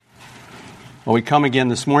Well, we come again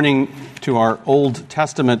this morning to our Old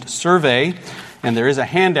Testament survey, and there is a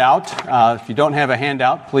handout. If you don't have a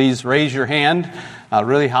handout, please raise your hand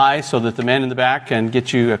really high so that the man in the back can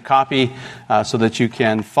get you a copy so that you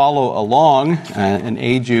can follow along and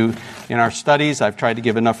aid you in our studies. I've tried to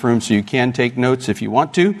give enough room so you can take notes if you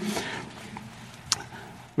want to.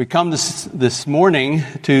 We come this morning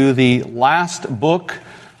to the last book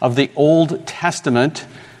of the Old Testament,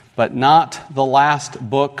 but not the last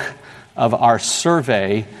book of our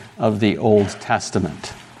survey of the Old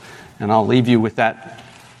Testament. And I'll leave you with that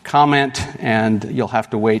comment, and you'll have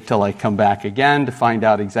to wait till I come back again to find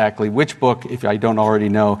out exactly which book, if I don't already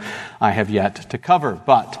know, I have yet to cover.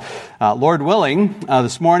 But Lord willing,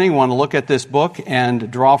 this morning I want to look at this book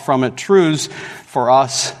and draw from it truths for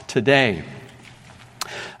us today.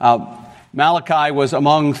 Malachi was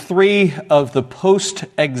among three of the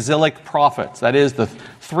post-exilic prophets. That is, the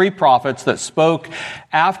three prophets that spoke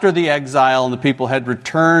after the exile and the people had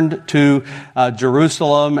returned to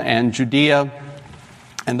Jerusalem and Judea.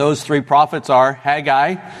 And those three prophets are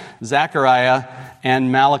Haggai, Zechariah,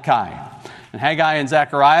 and Malachi. And Haggai and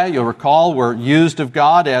Zechariah, you'll recall, were used of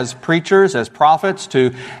God as preachers, as prophets,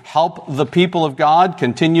 to help the people of God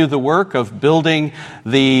continue the work of building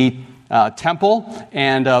the temple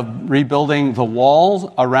and rebuilding the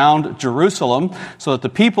walls around Jerusalem so that the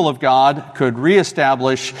people of God could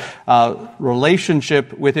reestablish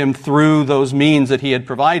relationship with Him through those means that He had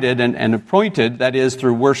provided and appointed, that is,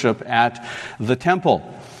 through worship at the temple.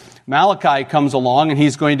 Malachi comes along and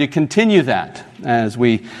he's going to continue that as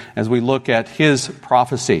we look at his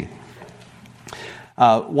prophecy.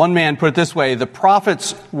 One man put it this way: the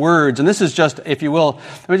prophet's words, and this is just, if you will,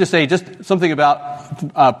 let me just say just something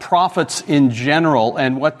about prophets in general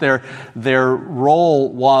and what their role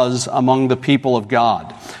was among the people of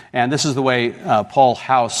God. And this is the way Paul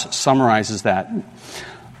House summarizes that.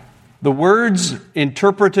 The words of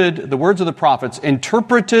the prophets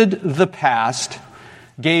interpreted the past,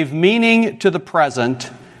 gave meaning to the present,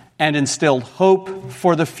 and instilled hope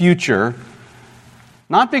for the future.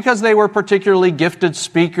 Not because they were particularly gifted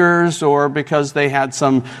speakers or because they had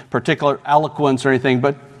some particular eloquence or anything,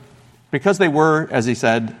 but because they were, as he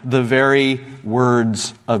said, the very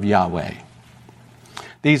words of Yahweh.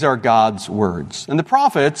 These are God's words. And the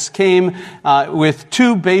prophets came with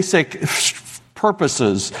two basic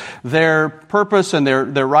purposes. Their purpose and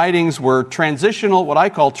their writings were transitional, what I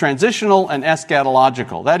call transitional and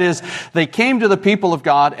eschatological. That is, they came to the people of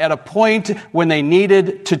God at a point when they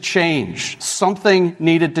needed to change. Something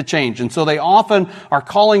needed to change. And so they often are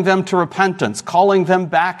calling them to repentance, calling them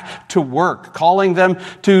back to work, calling them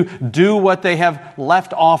to do what they have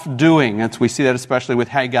left off doing. We see that especially with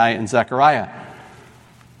Haggai and Zechariah.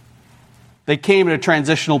 They came at a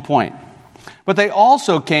transitional point. But they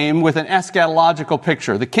also came with an eschatological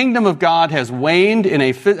picture. The kingdom of God has waned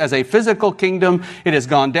as a physical kingdom. It has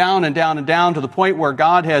gone down and down and down to the point where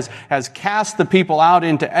God has cast the people out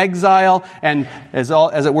into exile and, as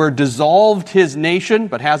it were, dissolved His nation,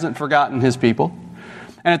 but hasn't forgotten His people.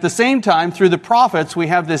 And at the same time, through the prophets, we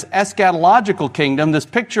have this eschatological kingdom, this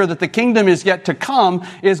picture that the kingdom is yet to come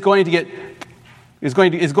is going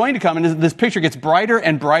to come, and this picture gets brighter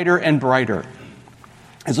and brighter and brighter.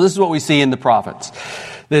 And so this is what we see in the prophets.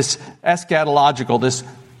 This eschatological, this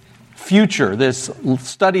future, this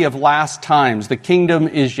study of last times. The kingdom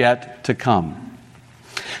is yet to come.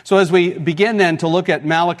 So as we begin then to look at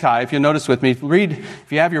Malachi, if you notice with me,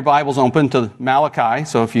 if you have your Bibles open to Malachi,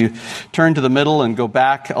 so if you turn to the middle and go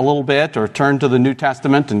back a little bit, or turn to the New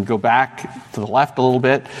Testament and go back to the left a little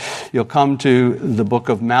bit, you'll come to the book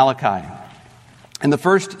of Malachi. And the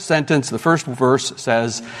first sentence, the first verse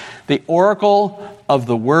says, "The oracle of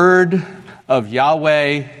the word of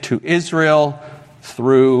Yahweh to Israel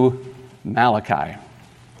through Malachi."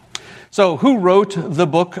 So who wrote the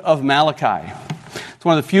book of Malachi? It's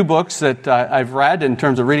one of the few books that I've read, in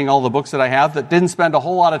terms of reading all the books that I have, that didn't spend a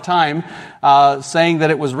whole lot of time saying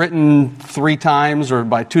that it was written three times or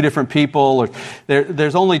by two different people.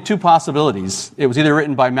 There's only two possibilities. It was either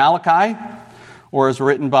written by Malachi or is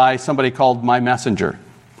written by somebody called my messenger.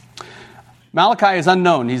 Malachi is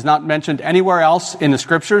unknown. He's not mentioned anywhere else in the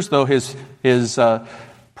Scriptures, though his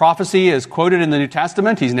prophecy is quoted in the New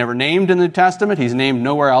Testament. He's never named in the New Testament. He's named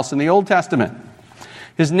nowhere else in the Old Testament.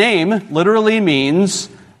 His name literally means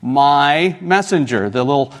my messenger. The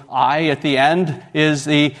little I at the end is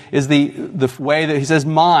the way that he says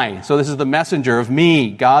my. So this is the messenger of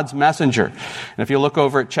me, God's messenger. And if you look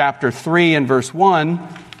over at chapter 3 and verse 1,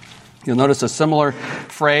 you'll notice a similar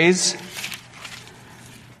phrase.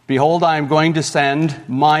 Behold, I am going to send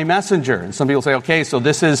my messenger. And some people say, okay, so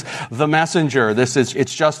this is the messenger.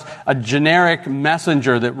 It's just a generic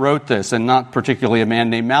messenger that wrote this, and not particularly a man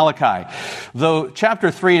named Malachi. Though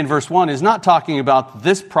chapter 3 and verse 1 is not talking about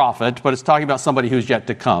this prophet, but it's talking about somebody who's yet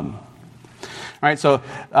to come. All right, so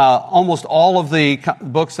almost all of the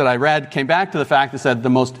books that I read came back to the fact that said the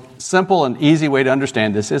most simple and easy way to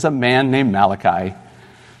understand this is a man named Malachi,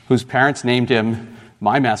 whose parents named him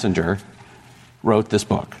my messenger, wrote this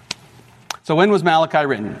book. So when was Malachi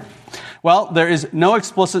written? Well, there is no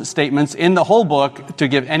explicit statements in the whole book to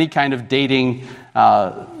give any kind of dating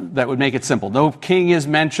that would make it simple. No king is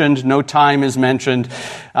mentioned, no time is mentioned,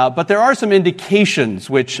 but there are some indications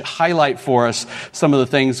which highlight for us some of the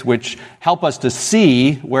things which help us to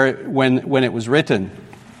see when it was written.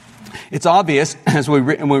 It's obvious, as we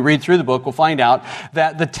read through the book, we'll find out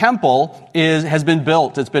that the temple has been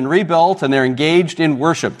built. It's been rebuilt, and they're engaged in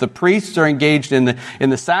worship. The priests are engaged in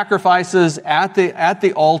the sacrifices at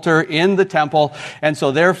the altar in the temple, and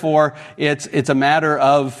so therefore it's a matter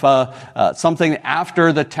of something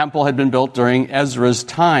after the temple had been built during Ezra's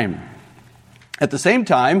time. At the same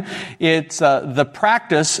time, it's the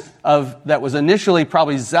practice that was initially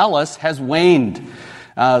probably zealous has waned.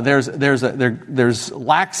 There's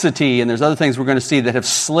laxity and there's other things we're going to see that have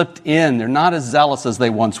slipped in. They're not as zealous as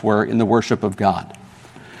they once were in the worship of God.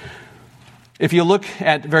 If you look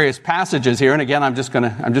at various passages here, and again, I'm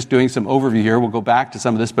just doing some overview here. We'll go back to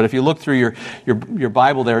some of this, but if you look through your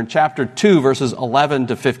Bible there in chapter 2, verses 11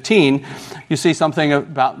 to 15, you see something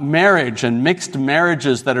about marriage and mixed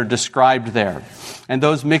marriages that are described there. And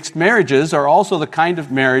those mixed marriages are also the kind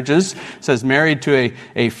of marriages, it says married to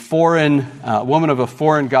a foreign woman of a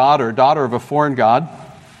foreign god or a daughter of a foreign god.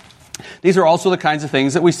 These are also the kinds of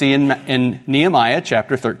things that we see in Nehemiah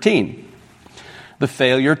chapter 13. The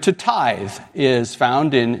failure to tithe is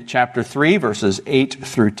found in chapter 3, verses 8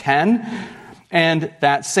 through 10. And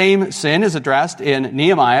that same sin is addressed in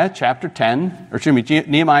Nehemiah chapter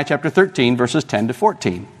 13, verses 10 to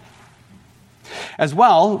 14. As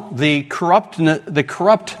well, the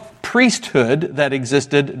corrupt priesthood that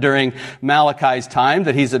existed during Malachi's time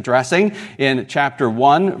that he's addressing in chapter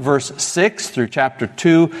 1, verse 6 through chapter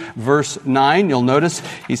 2, verse 9. You'll notice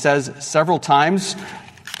he says several times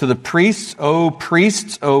to the priests, O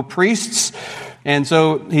priests, O priests. And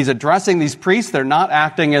so he's addressing these priests. They're not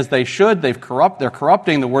acting as they should. They're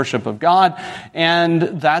corrupting the worship of God. And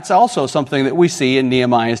that's also something that we see in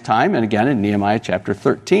Nehemiah's time, and again in Nehemiah chapter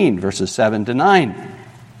 13, verses 7 to 9.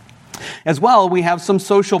 As well, we have some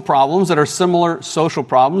social problems that are similar social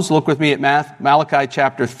problems. Look with me at Malachi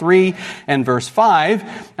chapter 3 and verse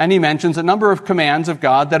 5. And he mentions a number of commands of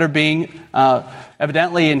God that are being,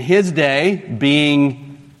 evidently in his day, being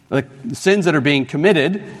the sins that are being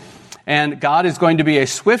committed. And God is going to be a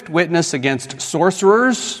swift witness against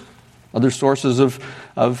sorcerers, other sources of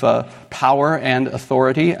power and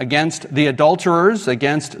authority, against the adulterers,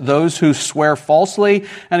 against those who swear falsely,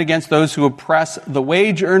 and against those who oppress the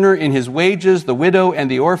wage earner in his wages, the widow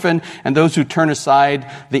and the orphan, and those who turn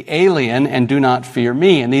aside the alien and do not fear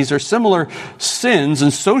me. And these are similar sins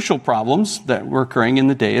and social problems that were occurring in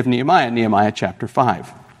the day of Nehemiah, Nehemiah chapter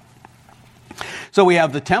 5. So we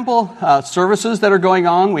have the temple services that are going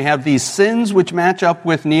on. We have these sins which match up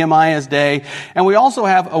with Nehemiah's day. And we also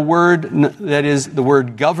have a word that is the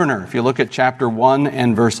word governor. If you look at chapter 1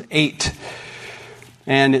 and verse 8.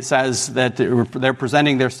 And it says that they're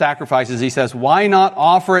presenting their sacrifices. He says, why not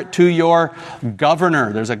offer it to your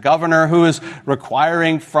governor? There's a governor who is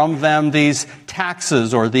requiring from them these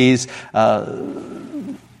taxes or these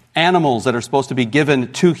animals that are supposed to be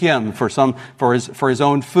given to him for his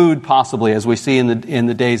own food, possibly, as we see in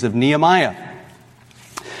the days of Nehemiah.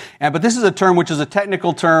 But this is a term which is a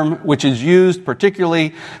technical term which is used particularly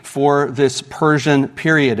for this Persian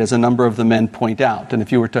period, as a number of the men point out. And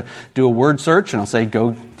if you were to do a word search, and I'll say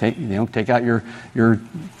go take out your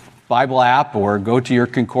Bible app or go to your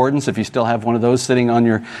concordance if you still have one of those sitting on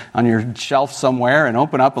your shelf somewhere, and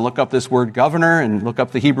open up and look up this word governor and look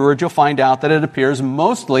up the Hebrew word, you'll find out that it appears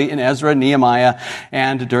mostly in Ezra, Nehemiah,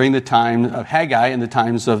 and during the time of Haggai and the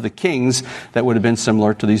times of the kings that would have been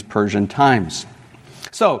similar to these Persian times.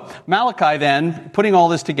 So Malachi then, putting all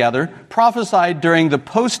this together, prophesied during the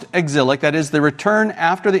post-exilic, that is the return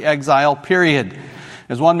after the exile period.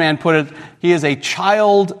 As one man put it, he is a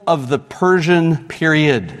child of the Persian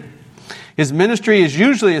period. His ministry is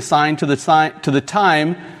usually assigned to the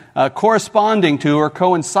time corresponding to or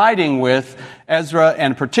coinciding with Ezra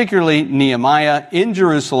and particularly Nehemiah in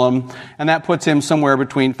Jerusalem, and that puts him somewhere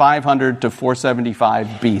between 500 to 475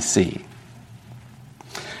 BC.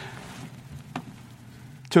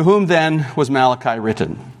 To whom then was Malachi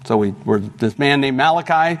written? So we're this man named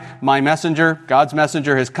Malachi, my messenger, God's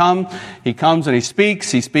messenger, has come. He comes and he speaks.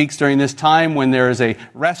 He speaks during this time when there is a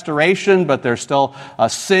restoration, but there's still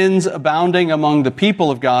sins abounding among the people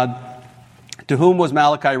of God. To whom was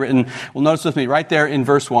Malachi written? Well, notice with me, right there in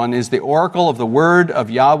verse 1, is the oracle of the word of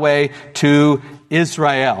Yahweh to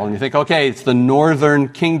Israel. And you think, okay, it's the northern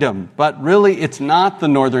kingdom. But really, it's not the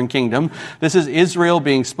northern kingdom. This is Israel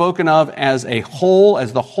being spoken of as a whole,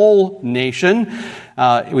 as the whole nation.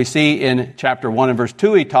 We see in chapter 1 and verse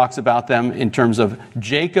 2, he talks about them in terms of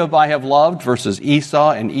Jacob I have loved versus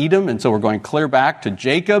Esau and Edom. And so we're going clear back to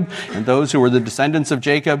Jacob and those who were the descendants of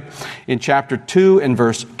Jacob. In chapter 2 and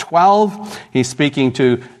verse 12, he's speaking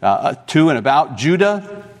to and about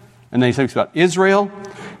Judah. And then he speaks about Israel.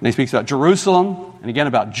 And he speaks about Jerusalem, and again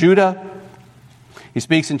about Judah. He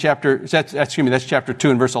speaks in that's chapter 2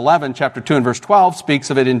 and verse 11. Chapter 2 and verse 12 speaks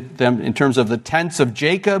of it in terms of the tents of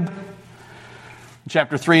Jacob. In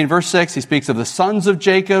chapter 3 and verse 6, he speaks of the sons of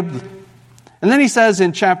Jacob. And then he says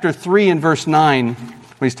in chapter 3 and verse 9,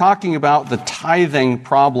 when he's talking about the tithing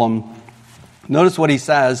problem, notice what he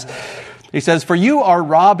says. He says, "For you are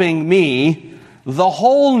robbing me, the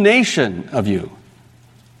whole nation of you."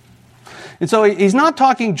 And so he's not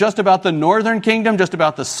talking just about the northern kingdom, just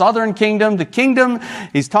about the southern kingdom. The kingdom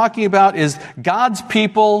he's talking about is God's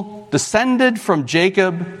people descended from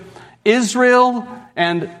Jacob, Israel,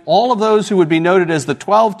 and all of those who would be noted as the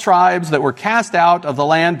 12 tribes that were cast out of the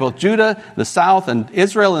land, both Judah, the south, and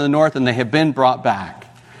Israel in the north, and they have been brought back.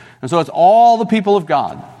 And so it's all the people of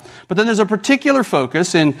God. But then there's a particular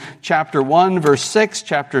focus in chapter 1, verse 6,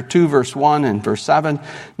 chapter 2, verse 1, and verse 7.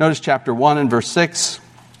 Notice chapter 1 and verse 6.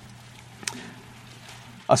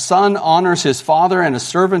 A son honors his father and a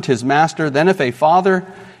servant his master. Then if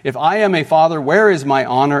I am a father, where is my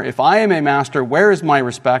honor? If I am a master, where is my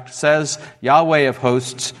respect? Says Yahweh of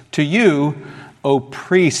hosts, to you, O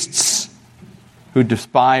priests, who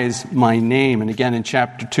despise my name. And again in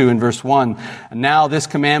chapter 2 and verse 1, now this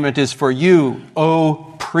commandment is for you,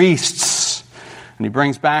 O priests. And he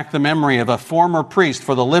brings back the memory of a former priest.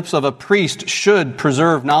 For the lips of a priest should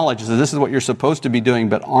preserve knowledge. So this is what you're supposed to be doing,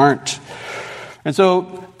 but aren't. And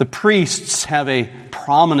so the priests have a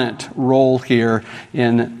prominent role here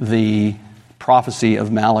in the prophecy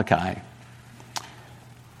of Malachi.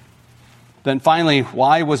 Then finally,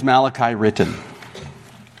 why was Malachi written?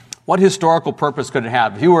 What historical purpose could it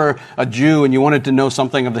have? If you were a Jew and you wanted to know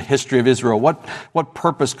something of the history of Israel, what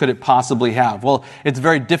purpose could it possibly have? Well, it's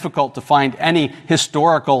very difficult to find any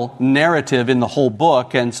historical narrative in the whole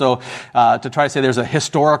book. And so to try to say there's a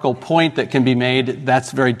historical point that can be made,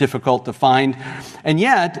 that's very difficult to find. And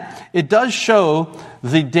yet, it does show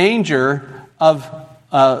the danger of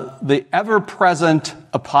the ever-present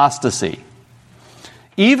apostasy.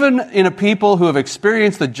 Even in a people who have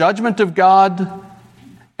experienced the judgment of God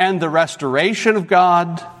and the restoration of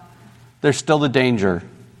God, there's still the danger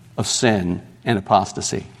of sin and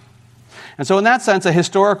apostasy. And so in that sense, a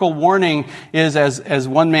historical warning is, as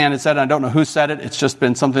one man had said, I don't know who said it, it's just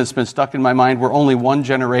been something that's been stuck in my mind, we're only one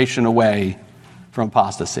generation away from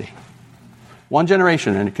apostasy. One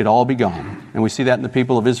generation and it could all be gone. And we see that in the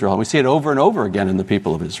people of Israel. And we see it over and over again in the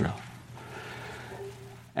people of Israel.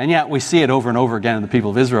 And yet we see it over and over again in the people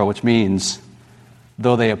of Israel, which means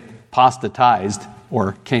though they apostatized,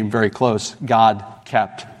 or came very close, God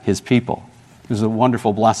kept his people. It was a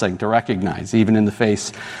wonderful blessing to recognize, even in the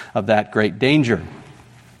face of that great danger.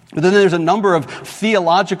 But then there's a number of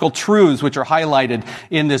theological truths which are highlighted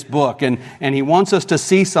in this book, and he wants us to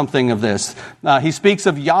see something of this. He speaks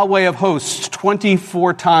of Yahweh of hosts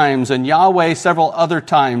 24 times, and Yahweh several other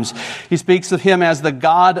times. He speaks of him as the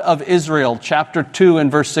God of Israel, chapter 2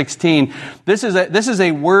 and verse 16. This is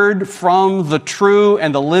a word from the true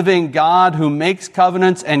and the living God who makes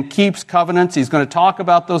covenants and keeps covenants. He's going to talk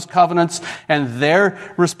about those covenants and their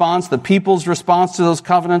response, the people's response to those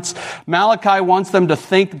covenants. Malachi wants them to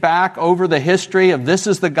think back over the history of this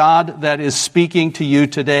is the God that is speaking to you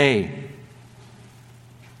today.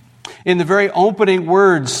 In the very opening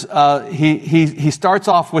words, he starts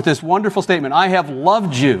off with this wonderful statement, I have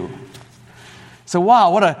loved you. So wow,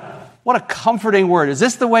 what a comforting word. Is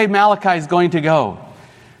this the way Malachi is going to go?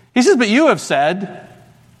 He says, but you have said,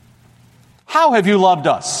 how have you loved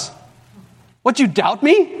us? What, you doubt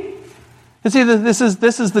me? And see, this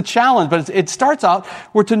is the challenge, but it starts out,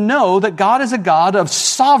 we're to know that God is a God of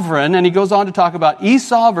sovereign, and he goes on to talk about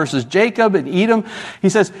Esau versus Jacob and Edom. He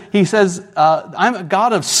says, I'm a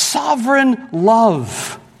God of sovereign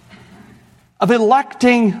love, of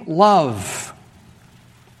electing love.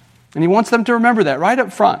 And he wants them to remember that right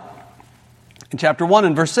up front. In chapter 1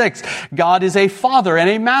 and verse 6, God is a father and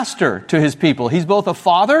a master to his people. He's both a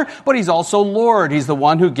father, but he's also Lord. He's the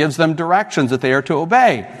one who gives them directions that they are to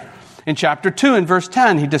obey. In chapter 2 and verse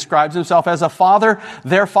 10, he describes himself as a father,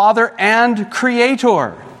 their father, and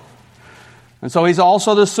creator. And so he's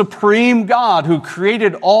also the supreme God who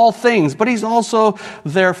created all things, but he's also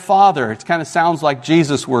their Father. It kind of sounds like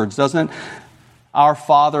Jesus' words, doesn't it? Our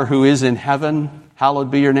Father who is in heaven,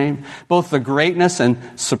 hallowed be your name. Both the greatness and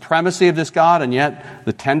supremacy of this God, and yet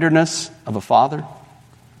the tenderness of a father.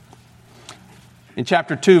 In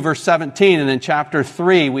chapter 2, verse 17, and in chapter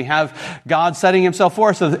 3, we have God setting himself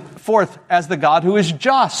forth as the God who is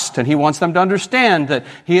just, and he wants them to understand that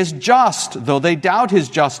he is just, though they doubt his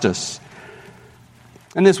justice.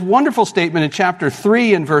 And this wonderful statement in chapter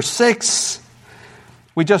 3 and verse 6,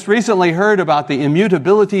 we just recently heard about the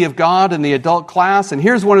immutability of God in the adult class, and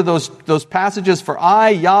here's one of those passages, for I,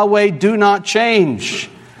 Yahweh, do not change.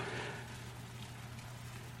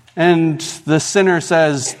 And the sinner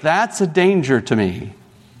says, that's a danger to me,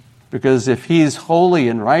 because if he's holy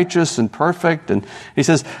and righteous and perfect, and he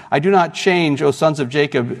says, I do not change, O sons of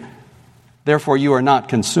Jacob, therefore you are not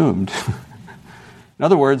consumed. In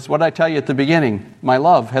other words, what I tell you at the beginning, my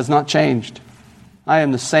love has not changed. I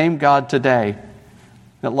am the same God today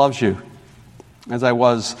that loves you as I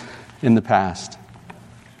was in the past.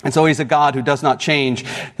 And so he's a God who does not change,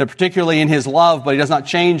 particularly in his love, but he does not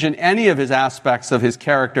change in any of his aspects of his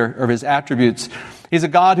character or his attributes. He's a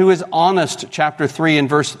God who is honest, chapter 3 and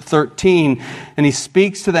verse 13, and he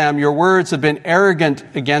speaks to them, your words have been arrogant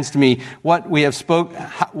against me. What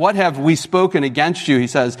have we spoken against you, he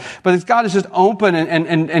says. But God is just open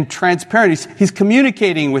and transparent. He's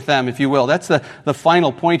communicating with them, if you will. That's the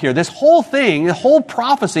final point here. This whole thing, the whole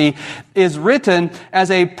prophecy is written as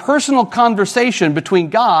a personal conversation between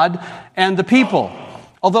God and the people.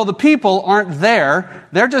 Although the people aren't there,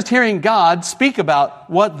 they're just hearing God speak about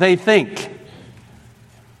what they think.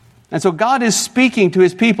 And so God is speaking to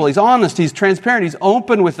his people. He's honest, he's transparent, he's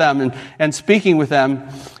open with them and speaking with them.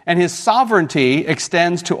 And his sovereignty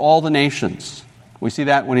extends to all the nations. We see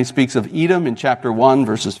that when he speaks of Edom in chapter 1,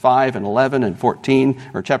 verses 5 and 11 and 14,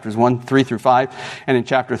 or chapters 1, 3 through 5. And in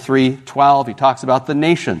chapter 3, 12, he talks about the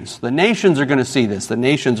nations. The nations are going to see this. The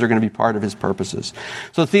nations are going to be part of his purposes.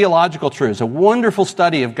 So theological truths, a wonderful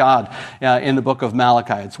study of God in the book of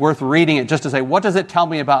Malachi. It's worth reading it just to say, what does it tell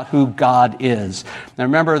me about who God is? Now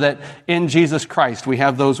remember that in Jesus Christ, we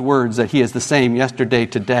have those words that he is the same yesterday,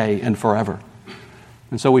 today, and forever.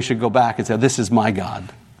 And so we should go back and say, this is my God,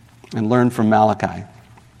 and learn from Malachi.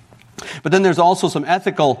 But then there's also some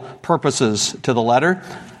ethical purposes to the letter.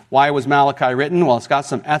 Why was Malachi written? Well, it's got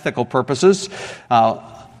some ethical purposes.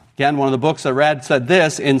 Again, one of the books I read said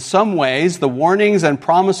this, in some ways, the warnings and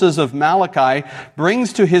promises of Malachi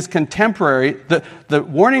brings to his contemporary, the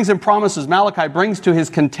warnings and promises Malachi brings to his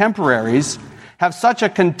contemporaries have such a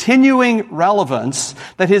continuing relevance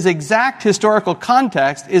that his exact historical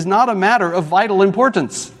context is not a matter of vital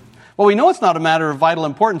importance. Well, we know it's not a matter of vital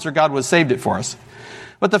importance or God would have saved it for us.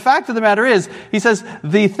 But the fact of the matter is, he says,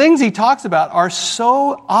 the things he talks about are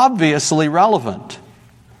so obviously relevant.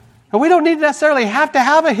 And we don't need necessarily have to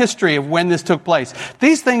have a history of when this took place.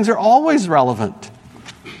 These things are always relevant.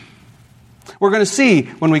 We're going to see,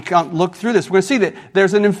 when we look through this, we're going to see that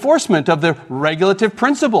there's an enforcement of the regulative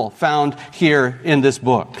principle found here in this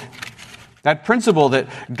book. That principle that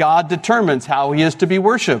God determines how he is to be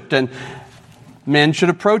worshipped, and men should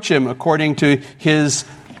approach him according to his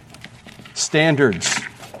standards.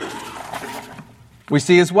 We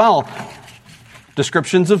see as well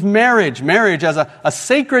descriptions of marriage. Marriage as a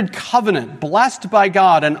sacred covenant, blessed by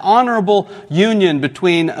God, an honorable union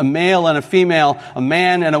between a male and a female, a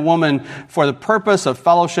man and a woman, for the purpose of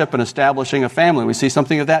fellowship and establishing a family. We see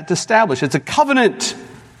something of that to establish. It's a covenant.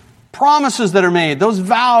 Promises that are made, those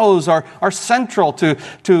vows are central to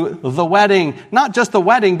the wedding, not just the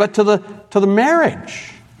wedding, but to the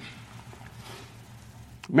marriage.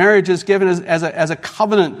 Marriage is given as a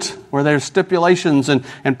covenant where there's stipulations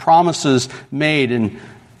and promises made. And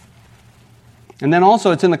then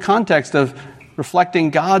also it's in the context of reflecting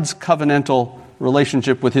God's covenantal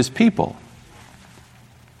relationship with his people.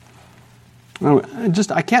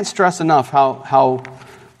 I can't stress enough how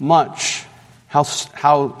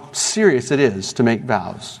serious it is to make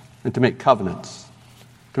vows and to make covenants,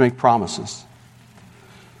 to make promises.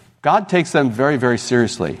 God takes them very, very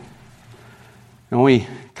seriously. And when we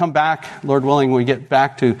come back, Lord willing, when we get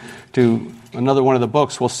back to another one of the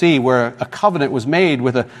books, we'll see where a covenant was made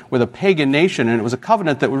with a pagan nation, and it was a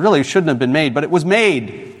covenant that really shouldn't have been made, but it was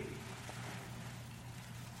made.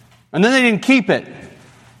 And then they didn't keep it,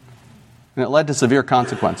 and it led to severe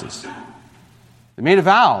consequences. They made a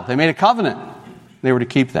vow, they made a covenant, They were to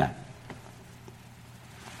keep that.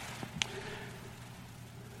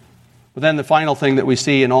 But then the final thing that we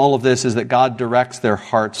see in all of this is that God directs their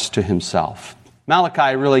hearts to himself.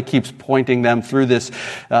 Malachi really keeps pointing them through this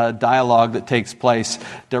dialogue that takes place,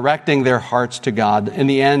 directing their hearts to God. In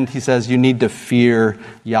the end, he says, you need to fear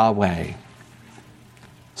Yahweh.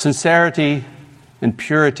 Sincerity and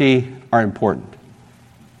purity are important.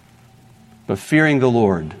 But fearing the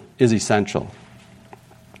Lord is essential.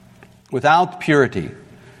 Without purity,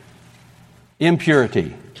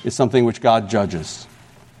 impurity is something which God judges.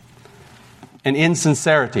 And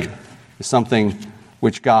insincerity is something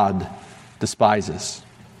which God despises.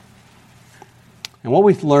 And what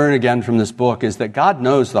we learn again from this book is that God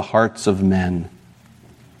knows the hearts of men.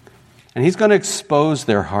 And he's going to expose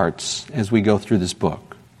their hearts as we go through this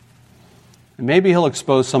book. And maybe he'll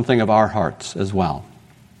expose something of our hearts as well.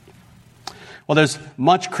 Well, there's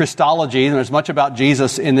much Christology, and there's much about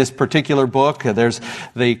Jesus in this particular book. There's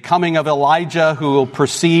the coming of Elijah, who will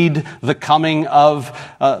precede the coming of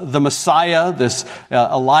the Messiah, this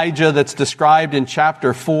Elijah that's described in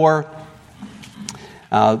chapter 4.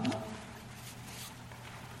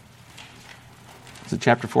 Is it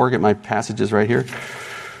chapter 4? Get my passages right here.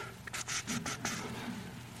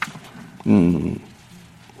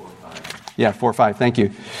 Yeah, 4:5. Thank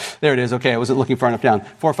you. There it is. Okay, I wasn't looking far enough down.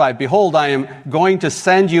 4:5. Behold, I am going to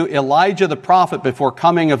send you Elijah the prophet before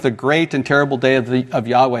coming of the great and terrible day of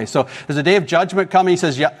Yahweh. So there's a day of judgment coming. He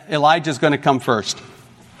says Elijah's going to come first.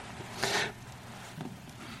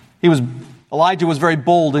 Elijah was very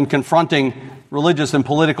bold in confronting religious and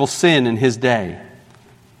political sin in his day.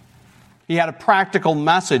 He had a practical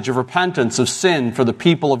message of repentance of sin for the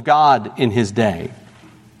people of God in his day.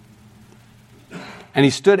 And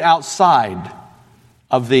he stood outside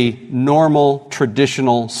of the normal,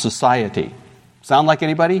 traditional society. Sound like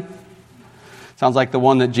anybody? Sounds like the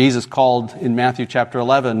one that Jesus called in Matthew chapter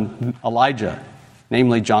 11 Elijah,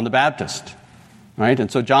 namely John the Baptist. Right? And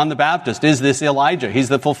so John the Baptist is this Elijah. He's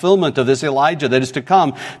the fulfillment of this Elijah that is to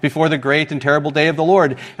come before the great and terrible day of the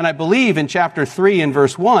Lord. And I believe in chapter 3 and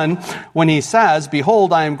verse 1, when he says,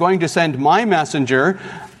 behold, I am going to send my messenger,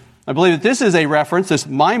 I believe that this is a reference, this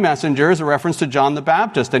my messenger is a reference to John the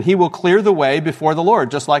Baptist, and he will clear the way before the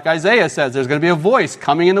Lord. Just like Isaiah says, there's going to be a voice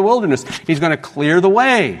coming in the wilderness. He's going to clear the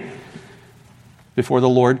way before the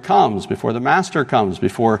Lord comes, before the Master comes,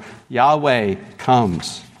 before Yahweh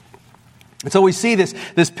comes. And so we see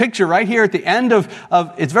this picture right here at the end of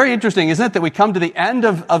it's very interesting, isn't it, that we come to the end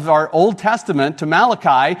of our Old Testament, to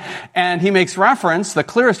Malachi, and he makes reference, the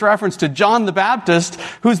clearest reference, to John the Baptist,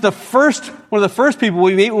 who's one of the first people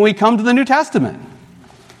we meet when we come to the New Testament.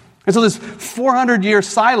 And so this 400-year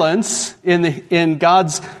silence in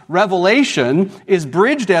God's revelation is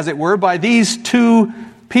bridged, as it were, by these two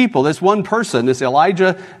people, this one person, this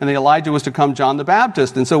Elijah, and the Elijah was to come John the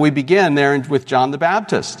Baptist. And so we begin there with John the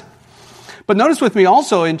Baptist. But notice with me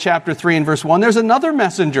also in chapter 3 and verse 1, there's another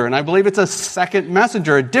messenger, and I believe it's a second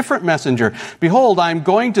messenger, a different messenger. Behold, I am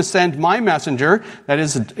going to send my messenger, that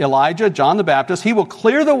is Elijah, John the Baptist. He will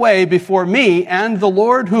clear the way before me, and the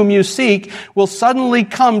Lord whom you seek will suddenly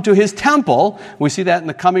come to his temple. We see that in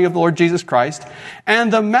the coming of the Lord Jesus Christ.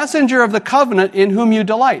 And the messenger of the covenant in whom you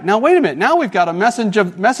delight. Now wait a minute, now we've got a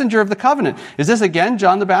messenger of the covenant. Is this again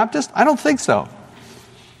John the Baptist? I don't think so.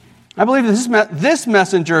 I believe this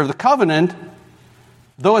messenger of the covenant,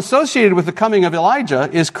 though associated with the coming of Elijah,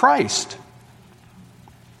 is Christ.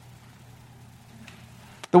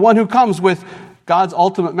 The one who comes with God's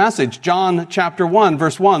ultimate message. John chapter 1,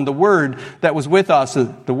 verse 1, the Word that was with us,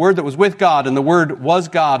 the Word that was with God, and the Word was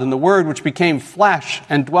God, and the Word which became flesh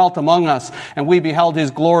and dwelt among us, and we beheld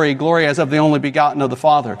his glory, glory as of the only begotten of the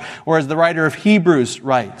Father. Or as the writer of Hebrews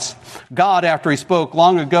writes, God, after he spoke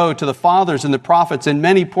long ago to the fathers and the prophets in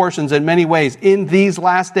many portions and many ways, in these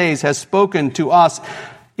last days has spoken to us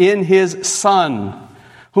in his Son,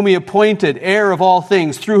 whom he appointed heir of all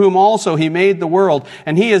things, through whom also he made the world.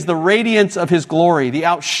 And he is the radiance of his glory, the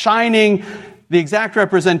outshining, the exact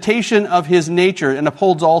representation of his nature, and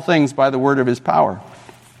upholds all things by the word of his power.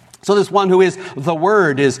 So this one who is the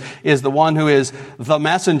Word is the one who is the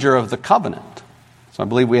messenger of the covenant. So I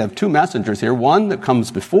believe we have two messengers here, one that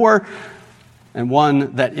comes before, and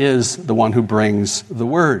one that is the one who brings the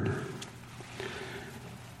Word.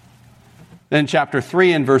 Then chapter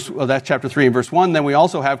 3 and verse 1, then we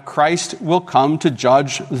also have Christ will come to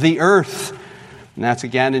judge the earth. And that's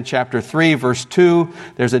again in chapter 3, verse 2.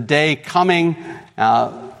 There's a day coming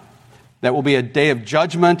That will be a day of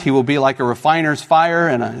judgment. He will be like a refiner's fire.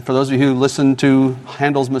 And for those of you who listened to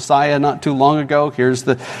Handel's Messiah not too long ago, here's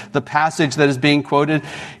the passage that is being quoted.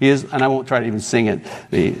 And I won't try to even sing it,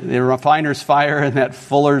 the refiner's fire and that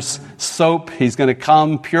fuller's soap. He's going to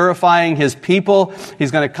come purifying his people.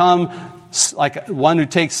 He's going to come like one who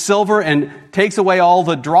takes silver and takes away all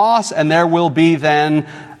the dross, and there will be then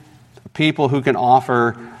people who can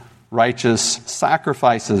offer righteous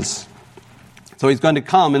sacrifices. So he's going to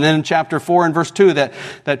come. And then in chapter 4 and verse 2,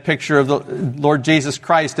 that picture of the Lord Jesus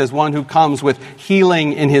Christ as one who comes with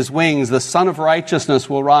healing in his wings. The Son of Righteousness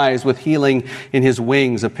will rise with healing in his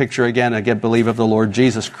wings. A picture, again, I believe, of the Lord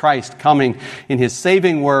Jesus Christ coming in his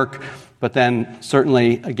saving work, but then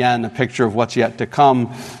certainly, again, a picture of what's yet to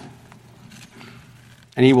come.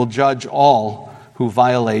 And he will judge all who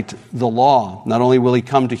violate the law. Not only will he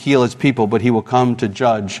come to heal his people, but he will come to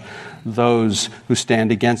judge those who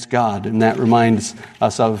stand against God. And that reminds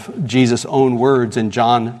us of Jesus' own words in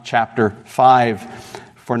John chapter 5.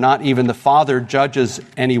 For not even the Father judges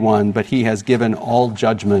anyone, but he has given all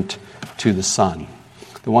judgment to the Son.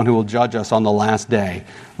 The one who will judge us on the last day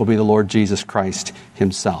will be the Lord Jesus Christ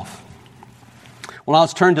himself. Well, now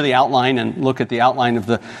let's turn to the outline and look at the outline of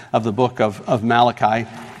the book of Malachi.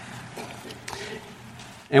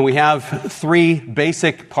 And we have three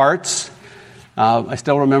basic parts. I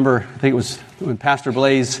still remember, I think it was when Pastor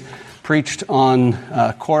Blaze preached on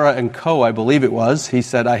Korah and Co., I believe it was. He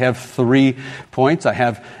said, I have 3 points. I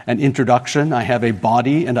have an introduction, I have a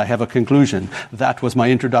body, and I have a conclusion. That was my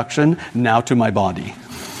introduction, now to my body.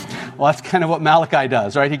 Well, that's kind of what Malachi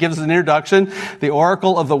does, right? He gives us an introduction, the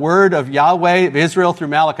oracle of the word of Yahweh of Israel through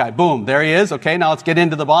Malachi. Boom, there he is. Okay, now let's get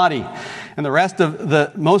into the body. And the rest of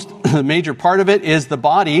the major part of it is the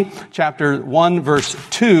body, chapter 1, verse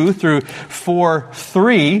 2 through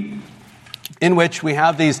 4:3, in which we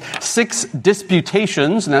have these 6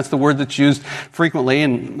 disputations, and that's the word that's used frequently,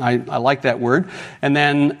 and I like that word. And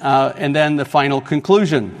then the final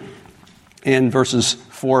conclusion in verses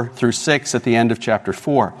 4 through 6 at the end of chapter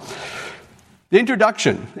 4. The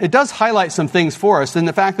introduction, it does highlight some things for us in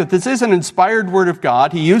the fact that this is an inspired word of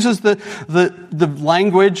God. He uses the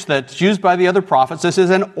language that's used by the other prophets. This is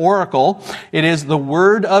an oracle. It is the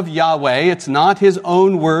word of Yahweh. It's not his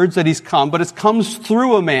own words that he's come, but it comes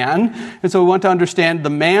through a man. And so we want to understand the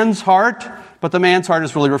man's heart, but the man's heart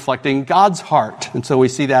is really reflecting God's heart. And so we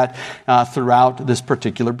see that throughout this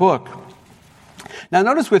particular book. Now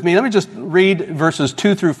notice with me, let me just read verses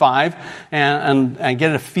 2 through 5 and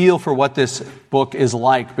get a feel for what this book is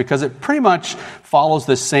like, because it pretty much follows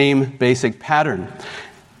the same basic pattern.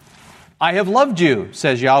 I have loved you,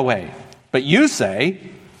 says Yahweh, but you say,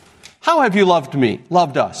 how have you loved me,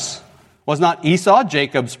 loved us? Was not Esau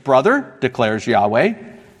Jacob's brother, declares Yahweh?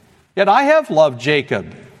 Yet I have loved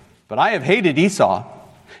Jacob, but I have hated Esau,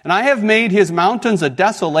 and I have made his mountains a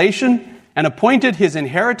desolation and appointed his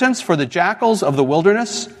inheritance for the jackals of the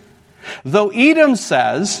wilderness. Though Edom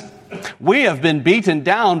says, we have been beaten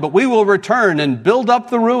down, but we will return and build up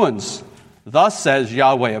the ruins. Thus says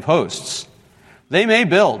Yahweh of hosts, they may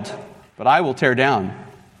build, but I will tear down.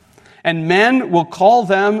 And men will call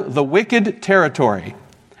them the wicked territory,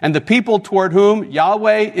 and the people toward whom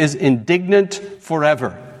Yahweh is indignant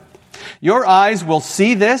forever. Your eyes will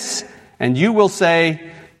see this, and you will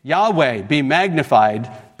say, Yahweh be magnified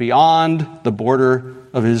beyond the border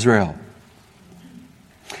of Israel.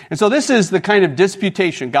 And so this is the kind of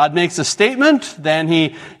disputation. God makes a statement, then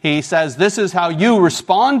he says, this is how you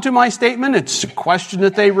respond to my statement. It's a question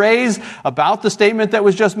that they raise about the statement that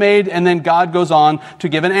was just made, and then God goes on to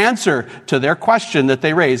give an answer to their question that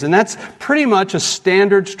they raise. And that's pretty much a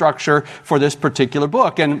standard structure for this particular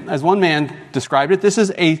book. And as one man described it, this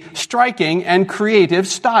is a striking and creative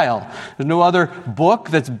style. There's no other book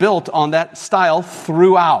that's built on that style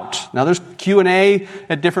throughout. Now there's Q&A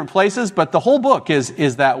at different places, but the whole book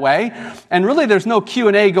is that way. And really there's no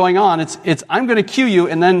Q&A going on. It's I'm going to cue you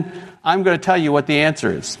and then I'm going to tell you what the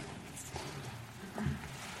answer is.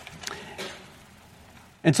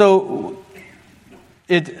 And so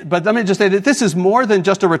but let me just say that this is more than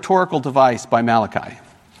just a rhetorical device by Malachi.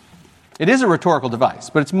 It is a rhetorical device,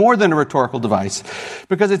 but it's more than a rhetorical device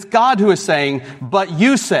because it's God who is saying, but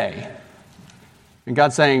you say. And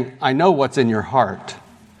God's saying, I know what's in your heart.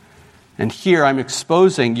 And here I'm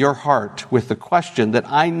exposing your heart with the question that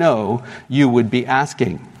I know you would be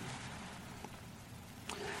asking.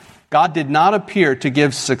 God did not appear to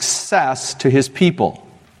give success to his people.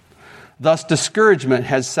 Thus, discouragement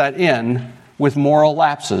has set in with moral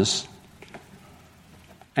lapses.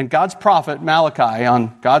 And God's prophet, Malachi,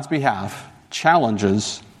 on God's behalf,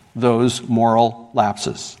 challenges those moral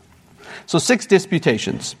lapses. So 6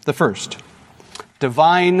 disputations. The first,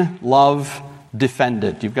 Divine love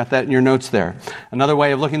defended. You've got that in your notes there. Another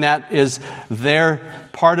way of looking at that is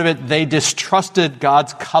part of it, they distrusted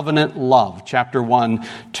God's covenant love. Chapter 1,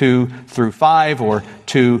 2 through 5, or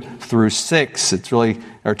 2 through 6. It's really,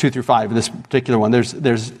 or 2 through 5 in this particular one.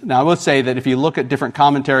 Now I will say that if you look at different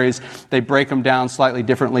commentaries, they break them down slightly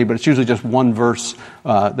differently, but it's usually just one verse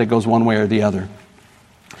that goes one way or the other.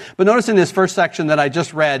 But notice in this first section that I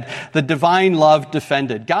just read, the divine love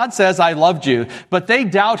defended. God says, I loved you, but they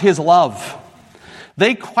doubt his love.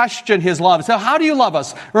 They question his love. So how do you love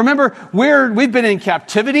us? Remember, we've been in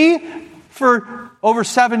captivity for over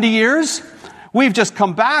 70 years. We've just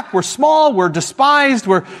come back. We're small. We're despised.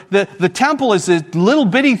 The temple is a little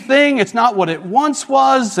bitty thing. It's not what it once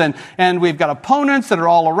was. And we've got opponents that are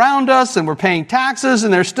all around us, and we're paying taxes,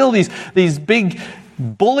 and there's still these big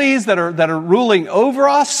bullies that are ruling over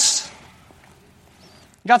us.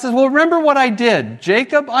 God says, well, remember what I did.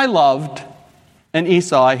 Jacob I loved, and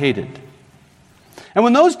Esau I hated. And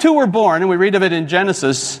when those two were born, and we read of it in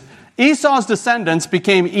Genesis, Esau's descendants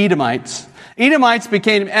became Edomites. Edomites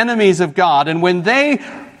became enemies of God. And when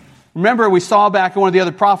remember we saw back in one of the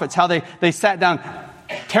other prophets how they sat down,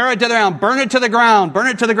 tear it to the ground, burn it to the ground, burn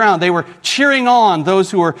it to the ground. They were cheering on those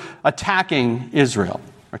who were attacking Israel,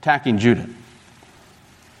 attacking Judah.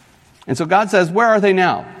 And so God says, where are they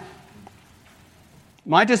now?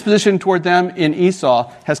 My disposition toward them in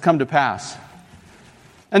Esau has come to pass.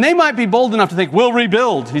 And they might be bold enough to think, we'll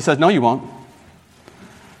rebuild. He says, no, you won't.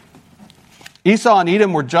 Esau and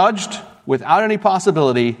Edom were judged without any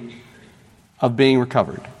possibility of being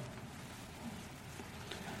recovered.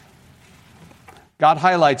 God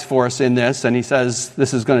highlights for us in this, and he says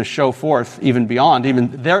this is going to show forth even beyond.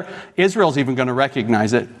 Israel's even going to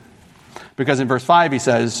recognize it. Because in verse 5 he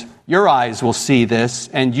says, your eyes will see this,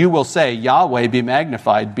 and you will say, Yahweh be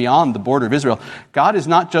magnified beyond the border of Israel. God is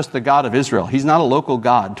not just the God of Israel. He's not a local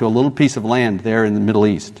God to a little piece of land there in the Middle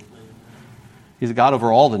East. He's a God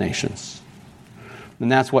over all the nations. And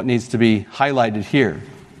that's what needs to be highlighted here.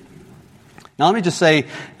 Now let me just say,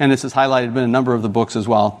 and this is highlighted in a number of the books as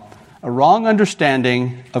well, a wrong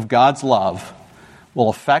understanding of God's love will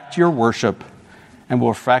affect your worship and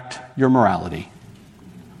will affect your morality.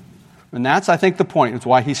 And that's, I think, the point. It's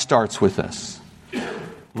why he starts with this. He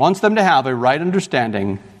wants them to have a right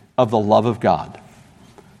understanding of the love of God.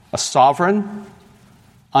 A sovereign,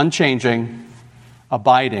 unchanging,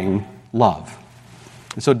 abiding love.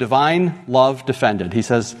 And so divine love defended. He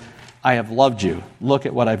says, I have loved you. Look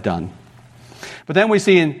at what I've done. But then we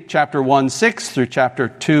see in chapter 1, 6 through chapter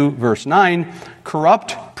 2, verse 9,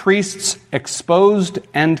 corrupt priests exposed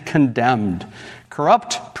and condemned.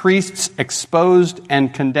 Corrupt priests exposed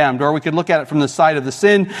and condemned. Or we could look at it from the side of the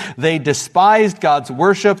sin. They despised God's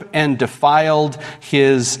worship and defiled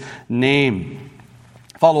his name.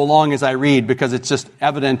 Follow along as I read, because it's just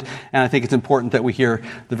evident, and I think it's important that we hear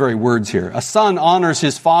the very words here. A son honors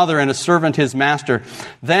his father, and a servant his master.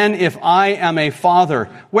 Then if I am a father,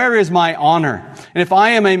 where is my honor? And if I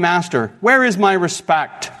am a master, where is my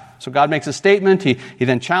respect? So God makes a statement. He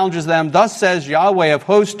then challenges them. Thus says Yahweh of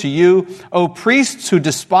hosts to you, O priests who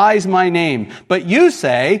despise my name. But you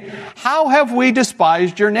say, how have we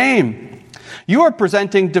despised your name? You are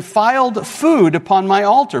presenting defiled food upon my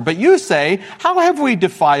altar. But you say, how have we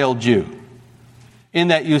defiled you? In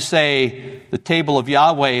that you say, the table of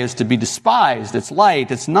Yahweh is to be despised. It's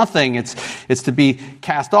light. It's nothing. It's to be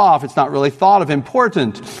cast off. It's not really thought of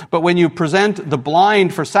important. But when you present the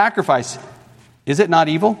blind for sacrifice, is it not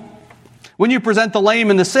evil? When you present the lame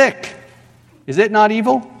and the sick, is it not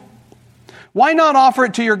evil? Why not offer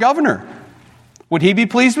it to your governor? Would he be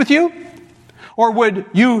pleased with you? Or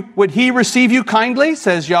would he receive you kindly,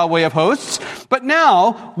 says Yahweh of hosts? But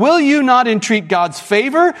now, will you not entreat God's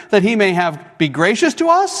favor that he may be gracious to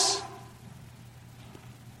us?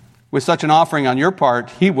 With such an offering on your part,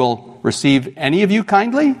 he will receive any of you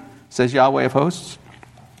kindly, says Yahweh of hosts.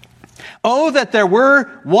 Oh, that there were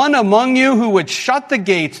one among you who would shut the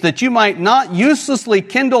gates, that you might not uselessly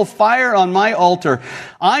kindle fire on my altar.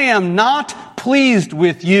 I am not pleased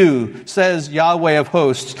with you, says Yahweh of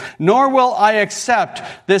hosts, nor will I accept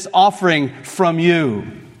this offering from you,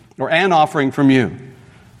 or an offering from you.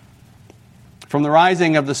 From the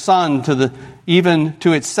rising of the sun even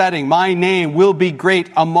to its setting, my name will be great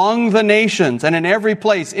among the nations, and in every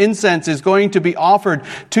place incense is going to be offered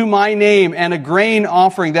to my name, and a grain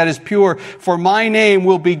offering that is pure, for my name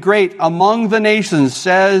will be great among the nations,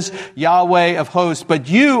 says Yahweh of hosts. But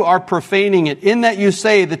you are profaning it, in that you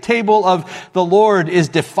say the table of the Lord is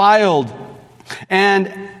defiled,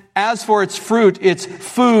 and as for its fruit, its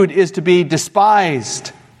food is to be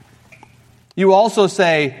despised. You also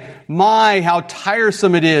say, My, how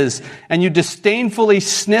tiresome it is. And you disdainfully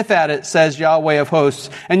sniff at it, says Yahweh of hosts.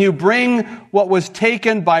 And you bring what was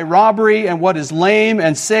taken by robbery and what is lame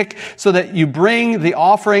and sick, so that you bring the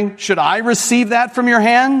offering. Should I receive that from your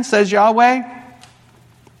hand, says Yahweh?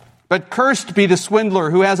 But cursed be the swindler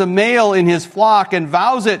who has a male in his flock and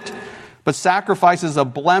vows it, but sacrifices a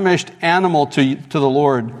blemished animal to the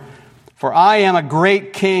Lord. For I am a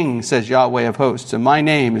great king, says Yahweh of hosts, and my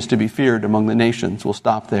name is to be feared among the nations. We'll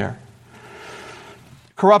stop there.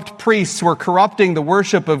 Corrupt priests were corrupting the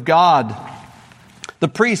worship of God. The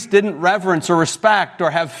priests didn't reverence or respect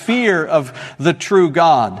or have fear of the true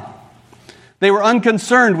God. They were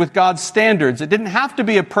unconcerned with God's standards. It didn't have to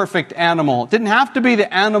be a perfect animal. It didn't have to be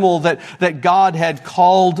the animal that God had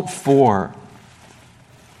called for.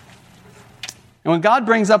 And when God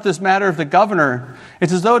brings up this matter of the governor,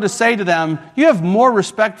 it's as though to say to them, you have more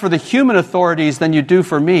respect for the human authorities than you do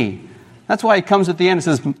for me. That's why he comes at the end and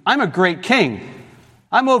says, I'm a great king.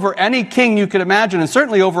 I'm over any king you could imagine, and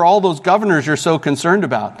certainly over all those governors you're so concerned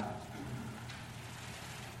about.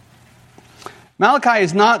 Malachi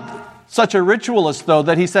is not such a ritualist, though,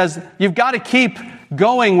 that he says, you've got to keep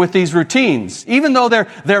going with these routines. Even though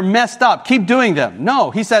they're messed up, keep doing them.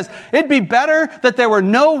 No, he says, it'd be better that there were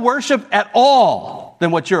no worship at all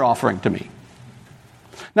than what you're offering to me.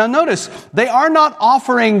 Now notice, they are not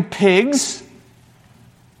offering pigs.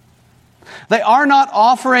 They are not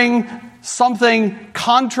offering something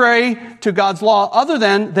contrary to God's law, other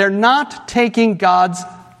than they're not taking God's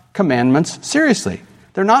commandments seriously.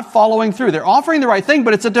 They're not following through. They're offering the right thing,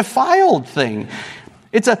 but it's a defiled thing.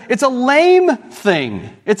 It's a lame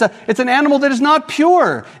thing. It's an animal that is not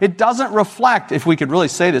pure. It doesn't reflect, if we could really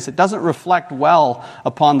say this, it doesn't reflect well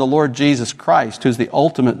upon the Lord Jesus Christ, who's the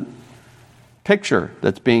ultimate picture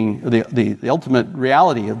that's being, the ultimate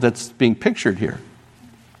reality that's being pictured here.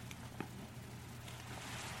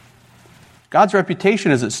 God's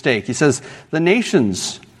reputation is at stake. He says, the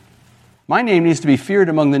nations, my name needs to be feared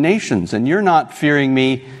among the nations, and you're not fearing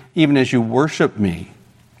me even as you worship me.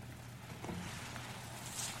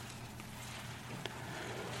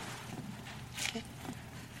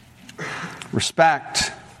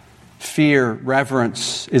 Respect, fear,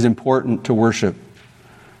 reverence is important to worship.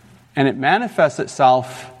 And it manifests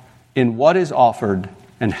itself in what is offered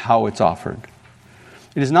and how it's offered.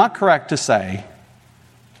 It is not correct to say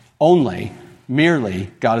merely,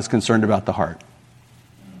 God is concerned about the heart.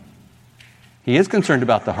 He is concerned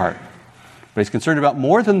about the heart, but he's concerned about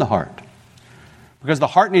more than the heart. Because the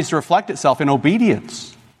heart needs to reflect itself in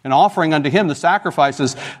obedience and offering unto him the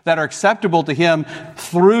sacrifices that are acceptable to him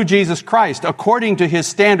through Jesus Christ, according to his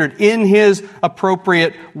standard, in his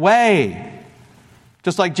appropriate way.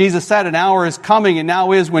 Just like Jesus said, an hour is coming and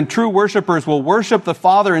now is when true worshipers will worship the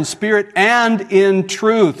Father in spirit and in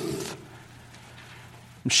truth.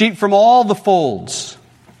 Sheep from all the folds.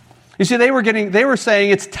 You see, they were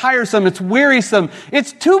saying it's tiresome, it's wearisome,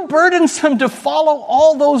 it's too burdensome to follow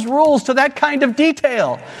all those rules to that kind of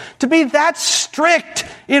detail. To be that strict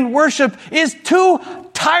in worship is too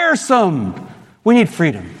tiresome. We need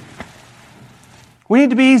freedom. We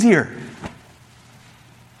need to be easier.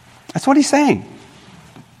 That's what he's saying.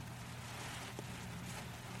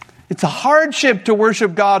 It's a hardship to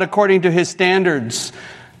worship God according to his standards.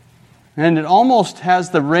 And it almost has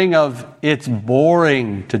the ring of, it's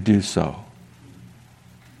boring to do so.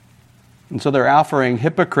 And so they're offering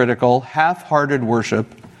hypocritical, half-hearted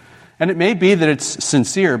worship. And it may be that it's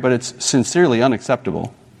sincere, but it's sincerely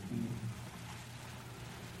unacceptable.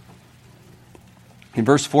 In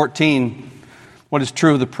verse 14, what is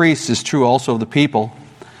true of the priests is true also of the people.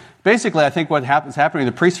 Basically, I think what is happening,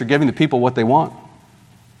 the priests are giving the people what they want.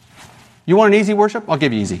 You want an easy worship? I'll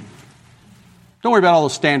give you easy. Don't worry about all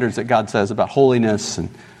those standards that God says about holiness and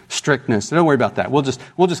strictness. Don't worry about that. We'll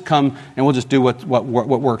just come and we'll just do what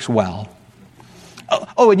works well.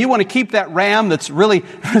 Oh, and you want to keep that ram that's really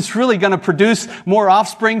going to produce more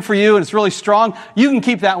offspring for you and it's really strong? You can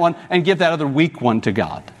keep that one and give that other weak one to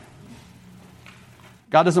God.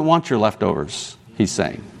 God doesn't want your leftovers, he's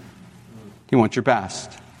saying. He wants your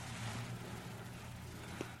best.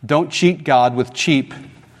 Don't cheat God with cheap,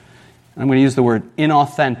 I'm going to use the word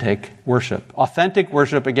inauthentic worship. Authentic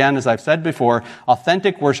worship, again, as I've said before,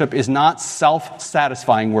 authentic worship is not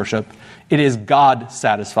self-satisfying worship. It is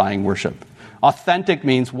God-satisfying worship. Authentic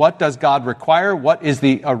means, what does God require? What is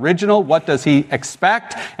the original? What does he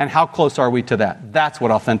expect? And how close are we to that? That's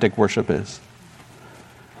what authentic worship is.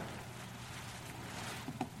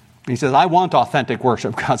 He says, I want authentic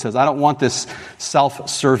worship. God says, I don't want this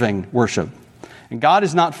self-serving worship. And God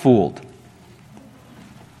is not fooled.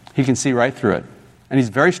 He can see right through it. And he's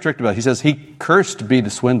very strict about it. He says, he cursed be the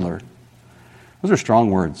swindler. Those are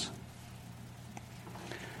strong words.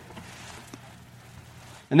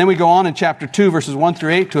 And then we go on in chapter 2, verses 1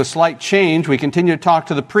 through 8, to a slight change. We continue to talk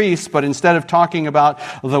to the priests, but instead of talking about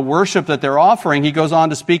the worship that they're offering, he goes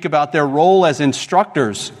on to speak about their role as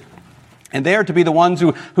instructors. And they are to be the ones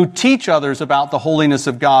who teach others about the holiness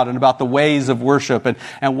of God and about the ways of worship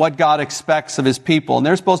and what God expects of his people. And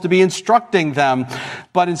they're supposed to be instructing them,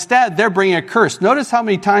 but instead they're bringing a curse. Notice how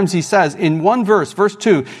many times he says, in one verse, verse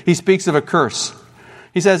 2, he speaks of a curse.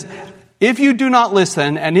 He says, if you do not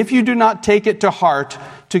listen and if you do not take it to heart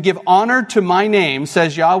to give honor to my name,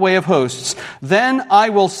 says Yahweh of hosts, then I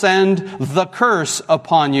will send the curse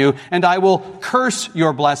upon you, and I will curse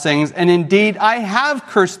your blessings. And indeed, I have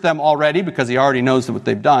cursed them already, because he already knows what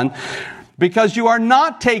they've done, because you are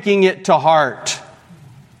not taking it to heart.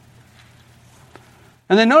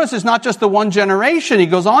 And then notice it's not just the one generation. He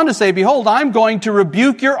goes on to say, behold, I'm going to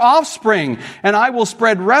rebuke your offspring, and I will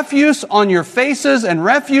spread refuse on your faces and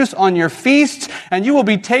refuse on your feasts, and you will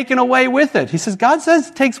be taken away with it. He says, God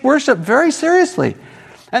says takes worship very seriously.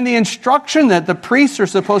 And the instruction that the priests are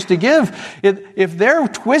supposed to give, if they're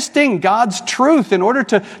twisting God's truth in order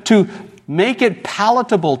to make it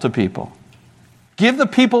palatable to people, give the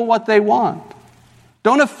people what they want.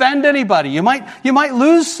 Don't offend anybody. You might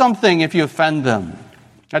lose something if you offend them.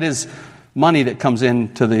 That is money that comes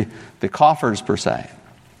into the coffers, per se.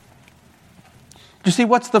 You see,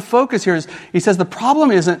 what's the focus here is, he says the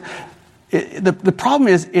problem is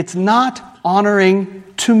it's not honoring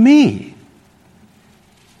to me.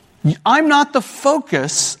 I'm not the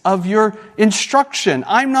focus of your instruction.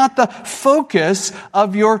 I'm not the focus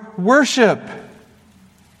of your worship.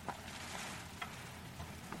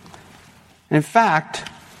 In fact,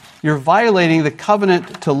 you're violating the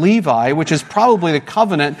covenant to Levi, which is probably the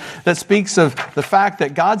covenant that speaks of the fact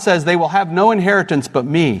that God says they will have no inheritance but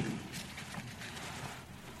me.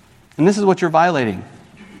 And this is what you're violating.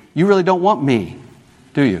 You really don't want me,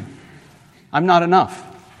 do you? I'm not enough.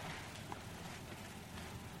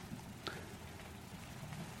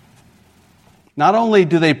 Not only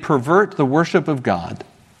do they pervert the worship of God,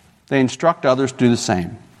 they instruct others to do the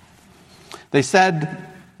same. They said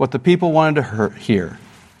what the people wanted to hear,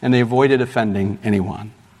 and they avoided offending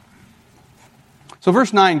anyone. So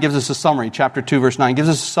verse 9 gives us a summary. Chapter 2, verse 9 gives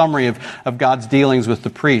us a summary of God's dealings with the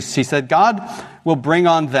priests. He said, God will bring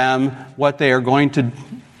on them what they were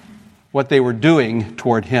doing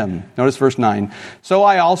toward him. Notice verse 9. So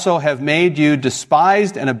I also have made you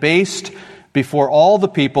despised and abased before all the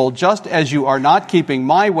people, just as you are not keeping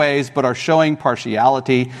my ways, but are showing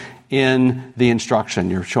partiality in the instruction.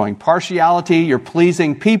 You're showing partiality. You're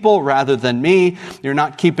pleasing people rather than me. You're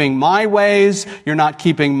not keeping my ways. You're not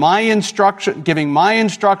keeping my instruction, giving my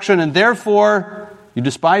instruction, and therefore you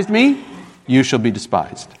despised me. You shall be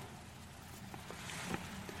despised.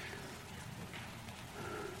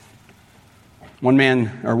 One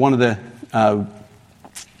of the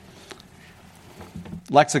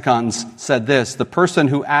lexicons said this: the person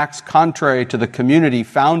who acts contrary to the community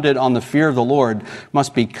founded on the fear of the Lord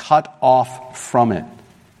must be cut off from it.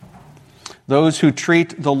 Those who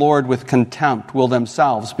treat the Lord with contempt will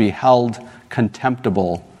themselves be held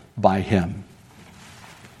contemptible by him.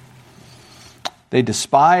 They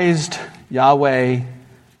despised Yahweh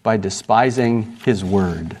by despising his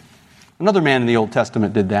word. Another man in the Old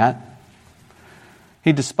Testament did that.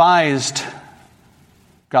 He despised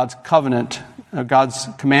God's covenant, God's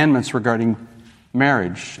commandments regarding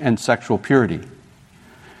marriage and sexual purity.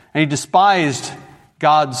 And he despised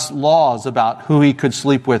God's laws about who he could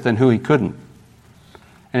sleep with and who he couldn't.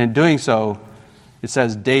 And in doing so, it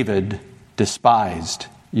says David despised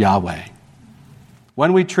Yahweh.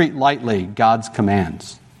 When we treat lightly God's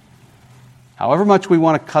commands, however much we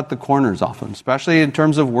want to cut the corners off them, especially in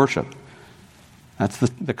terms of worship, that's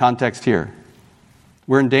the context here.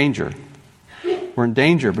 We're in danger. We're in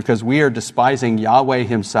danger because we are despising Yahweh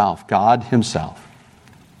himself, God himself.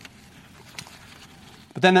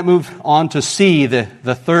 But then that moves on to C, the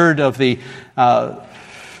third of the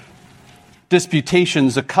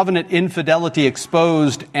disputations, the covenant infidelity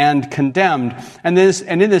exposed and condemned. And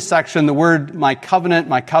in this section, the word my covenant,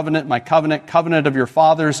 covenant of your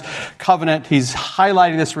fathers, covenant, he's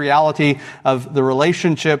highlighting this reality of the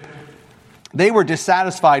relationship. They were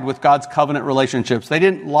dissatisfied with God's covenant relationships. They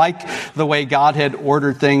didn't like the way God had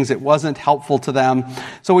ordered things. It wasn't helpful to them.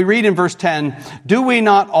 So we read in verse 10, do we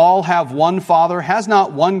not all have one Father? Has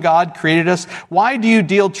not one God created us? Why do you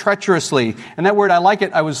deal treacherously? And that word, I like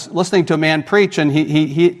it. I was listening to a man preach, and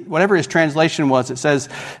he whatever his translation was, it says,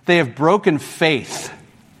 they have broken faith.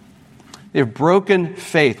 They have broken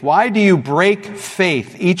faith. Why do you break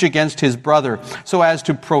faith, each against his brother, so as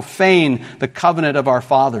to profane the covenant of our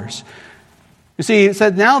fathers? You see, he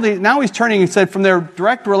said now he's turning, he said, from their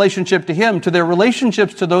direct relationship to him to their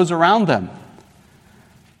relationships to those around them.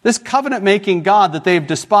 This covenant-making God that they've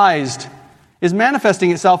despised is manifesting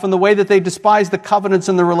itself in the way that they despise the covenants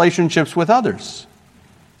and the relationships with others.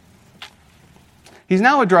 He's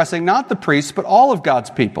now addressing not the priests, but all of God's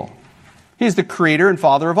people. He's the creator and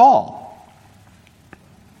father of all.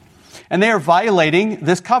 And they are violating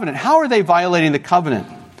this covenant. How are they violating the covenant?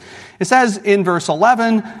 It says in verse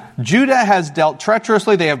 11, Judah has dealt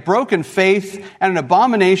treacherously, they have broken faith, and an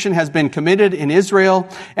abomination has been committed in Israel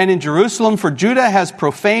and in Jerusalem, for Judah has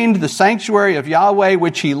profaned the sanctuary of Yahweh,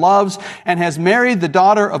 which he loves, and has married the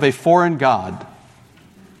daughter of a foreign god.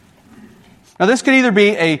 Now, this could either be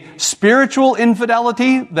a spiritual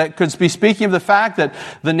infidelity that could be speaking of the fact that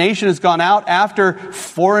the nation has gone out after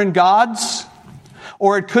foreign gods,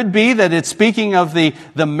 or it could be that it's speaking of the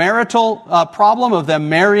marital problem of them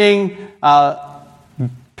marrying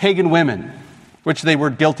pagan women, which they were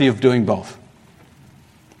guilty of doing both.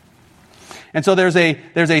 And so there's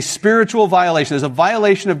a spiritual violation. There's a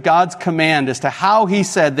violation of God's command as to how he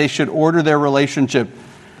said they should order their relationship.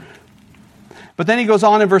 But then he goes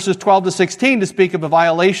on in verses 12 to 16 to speak of a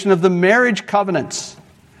violation of the marriage covenants.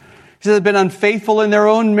 He says they've been unfaithful in their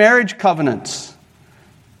own marriage covenants.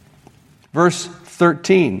 Verse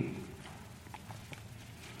 13.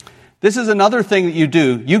 This is another thing that you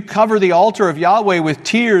do. You cover the altar of Yahweh with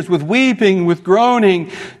tears, with weeping, with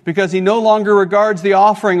groaning, because he no longer regards the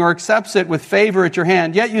offering or accepts it with favor at your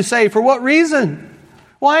hand. Yet you say, for what reason?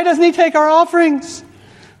 Why doesn't he take our offerings?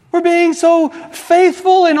 We're being so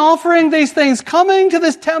faithful in offering these things, coming to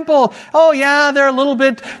this temple. Oh yeah, they're a little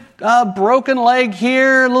bit broken leg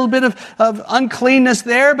here, a little bit of uncleanness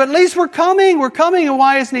there, but at least we're coming, and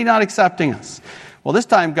why isn't he not accepting us? Well, this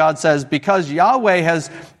time God says, because Yahweh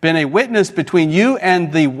has been a witness between you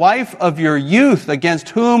and the wife of your youth, against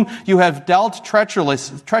whom you have dealt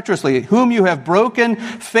treacherously, whom you have broken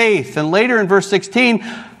faith. And later in verse 16,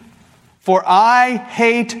 for I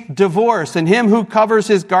hate divorce and him who covers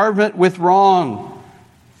his garment with wrong.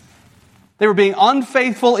 They were being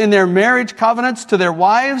unfaithful in their marriage covenants to their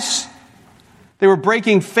wives. They were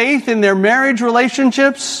breaking faith in their marriage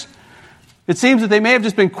relationships. It seems that they may have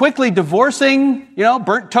just been quickly divorcing,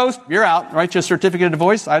 burnt toast, you're out, write you a certificate of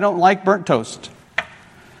divorce. I don't like burnt toast.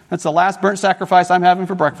 That's the last burnt sacrifice I'm having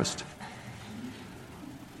for breakfast.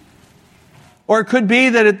 Or it could be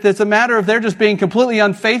that it's a matter of they're just being completely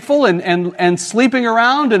unfaithful and sleeping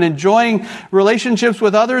around and enjoying relationships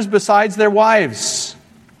with others besides their wives.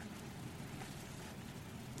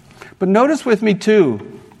 But notice with me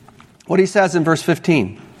too what he says in verse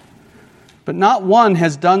 15. But not one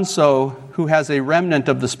has done so who has a remnant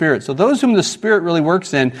of the Spirit. So those whom the Spirit really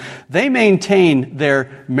works in, they maintain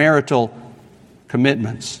their marital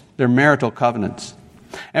commitments, their marital covenants.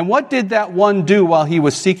 And what did that one do while he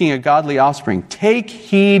was seeking a godly offspring? Take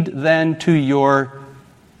heed then to your,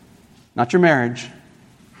 not your marriage,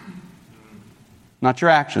 not your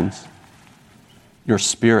actions, your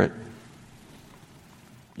spirit.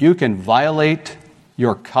 You can violate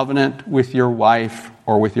your covenant with your wife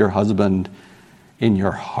or with your husband in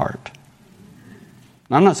your heart.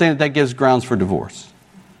 Now, I'm not saying that gives grounds for divorce,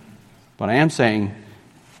 but I am saying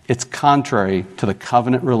it's contrary to the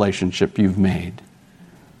covenant relationship you've made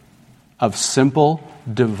of simple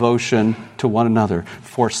devotion to one another,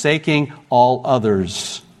 forsaking all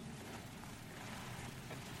others.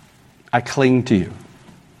 I cling to you.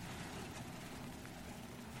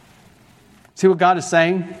 See what God is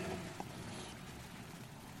saying?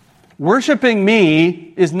 Worshiping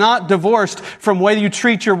me is not divorced from the way you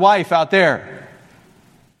treat your wife out there.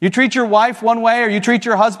 You treat your wife one way or you treat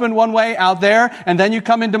your husband one way out there, and then you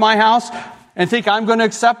come into my house and think I'm going to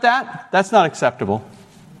accept that? That's not acceptable.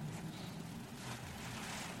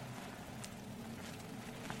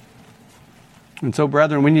 And so,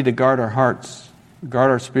 brethren, we need to guard our hearts, guard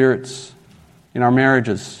our spirits in our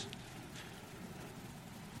marriages.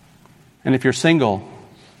 And if you're single,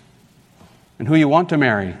 and who you want to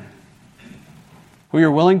marry, who you're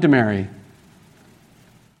willing to marry,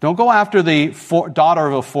 don't go after the daughter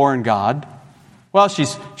of a foreign god. Well,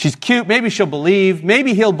 she's cute. Maybe she'll believe.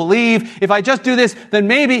 Maybe he'll believe. If I just do this, then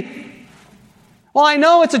maybe. Well, I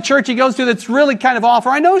know it's a church he goes to that's really kind of off. Or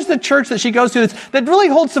I know it's the church that she goes to that really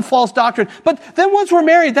holds to false doctrine. But then once we're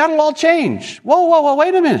married, that'll all change. Whoa,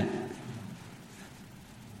 wait a minute.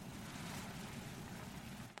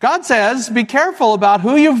 God says, be careful about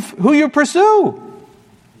who you pursue.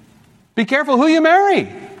 Be careful who you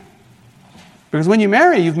marry. Because when you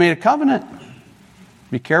marry, you've made a covenant.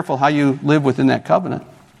 Be careful how you live within that covenant.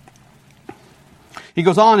 He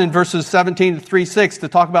goes on in verses 17 to 3:6 to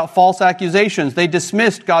talk about false accusations. They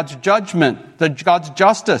dismissed God's judgment, God's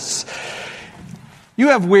justice. You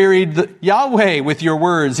have wearied Yahweh with your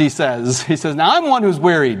words, he says. He says, now I'm one who's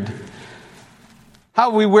wearied. How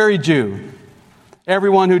have we wearied you?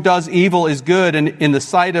 Everyone who does evil is good in the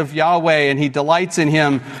sight of Yahweh, and he delights in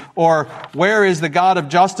him. Or, where is the God of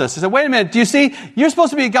justice? He said, wait a minute, do you see? You're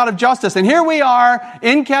supposed to be a God of justice, and here we are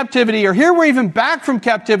in captivity, or here we're even back from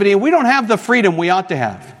captivity, and we don't have the freedom we ought to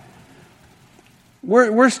have.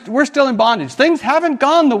 We're still in bondage. Things haven't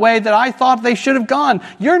gone the way that I thought they should have gone.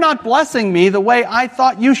 You're not blessing me the way I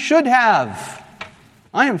thought you should have.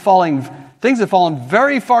 Things have fallen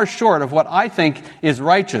very far short of what I think is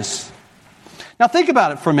righteous. Now think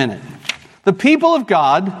about it for a minute. The people of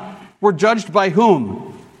God were judged by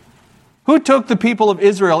whom? Who took the people of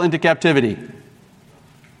Israel into captivity?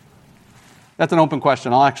 That's an open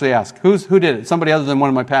question. I'll actually ask. Who did it? Somebody other than one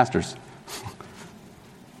of my pastors.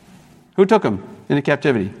 Who took them into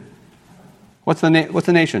captivity? What's the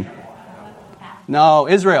nation? No,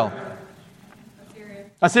 Israel.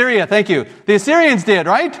 Assyria, thank you. The Assyrians did,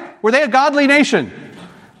 right? Were they a godly nation?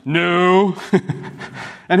 No.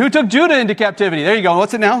 And who took Judah into captivity? There you go.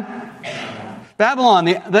 What's it now? Babylon,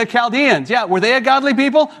 the Chaldeans. Yeah, were they a godly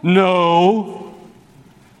people? No.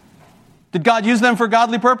 Did God use them for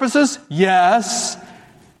godly purposes? Yes.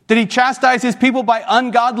 Did he chastise his people by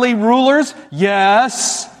ungodly rulers?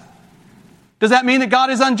 Yes. Does that mean that God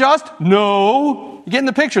is unjust? No. You get in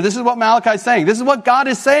the picture. This is what Malachi is saying. This is what God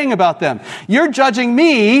is saying about them. You're judging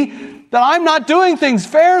me that I'm not doing things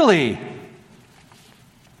fairly.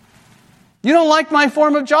 You don't like my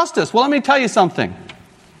form of justice. Well, let me tell you something.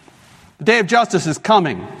 The day of justice is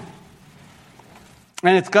coming.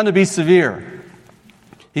 And it's going to be severe.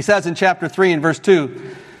 He says in chapter 3 and verse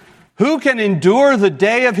 2, who can endure the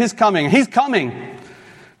day of his coming? He's coming.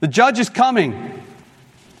 The judge is coming.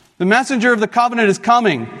 The messenger of the covenant is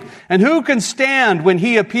coming. And who can stand when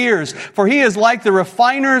he appears? For he is like the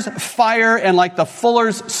refiner's fire and like the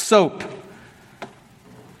fuller's soap.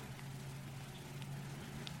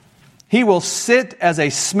 He will sit as a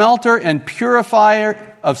smelter and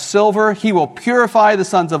purifier of silver. He will purify the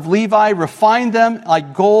sons of Levi, refine them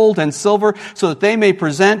like gold and silver, so that they may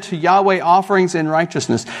present to Yahweh offerings in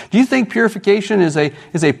righteousness. Do you think purification is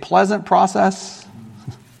a pleasant process?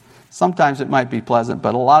 Sometimes it might be pleasant,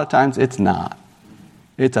 but a lot of times it's not.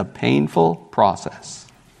 It's a painful process.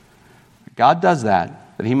 God does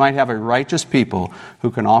that he might have a righteous people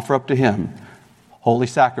who can offer up to him holy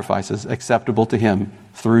sacrifices acceptable to him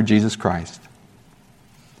through Jesus Christ.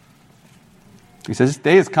 He says, this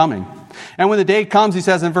day is coming. And when the day comes, he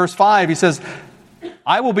says in verse 5, he says,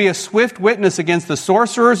 I will be a swift witness against the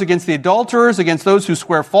sorcerers, against the adulterers, against those who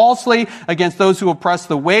swear falsely, against those who oppress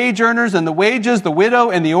the wage earners and the wages, the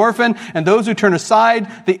widow and the orphan, and those who turn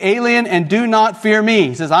aside the alien and do not fear me.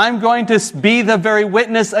 He says, I'm going to be the very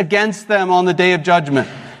witness against them on the day of judgment.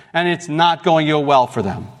 And it's not going to go well for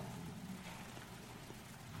them.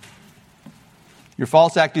 Your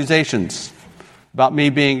false accusations about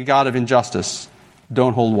me being a God of injustice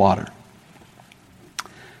don't hold water.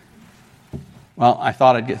 Well, I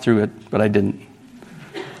thought I'd get through it, but I didn't.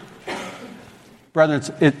 Brethren,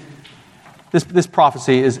 this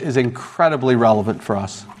prophecy is incredibly relevant for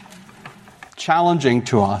us, challenging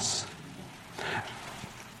to us.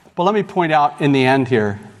 But let me point out in the end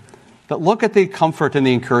here that look at the comfort and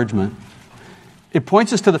the encouragement. It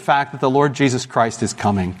points us to the fact that the Lord Jesus Christ is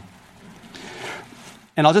coming.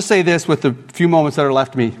 And I'll just say this with the few moments that are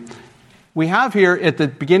left me. We have here at the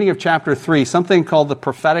beginning of chapter 3 something called the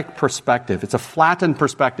prophetic perspective. It's a flattened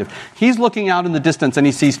perspective. He's looking out in the distance and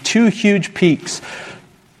he sees two huge peaks.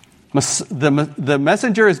 The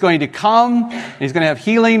messenger is going to come, and he's going to have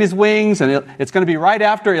healing in his wings, and it's going to be right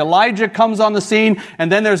after Elijah comes on the scene, and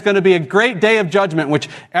then there's going to be a great day of judgment, which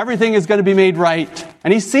everything is going to be made right.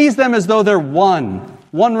 And he sees them as though they're one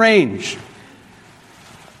range.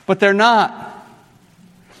 But they're not.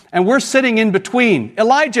 And we're sitting in between.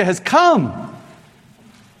 Elijah has come.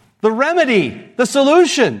 The remedy, the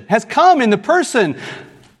solution has come in the person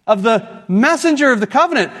of the messenger of the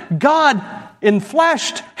covenant. God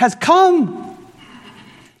enfleshed has come.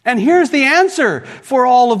 And here's the answer for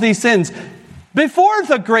all of these sins before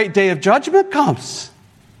the great day of judgment comes.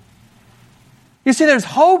 You see, there's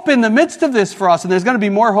hope in the midst of this for us, and there's going to be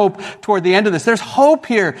more hope toward the end of this. There's hope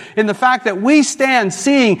here in the fact that we stand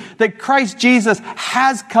seeing that Christ Jesus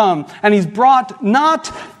has come, and he's brought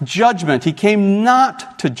not judgment. He came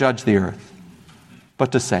not to judge the earth,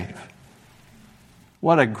 but to save.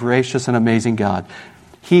 What a gracious and amazing God.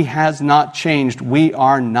 He has not changed. We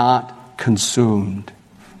are not consumed.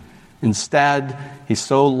 Instead, he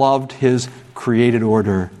so loved his created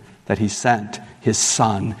order that he sent his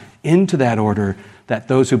Son into that order that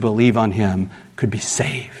those who believe on him could be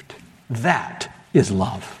saved. That is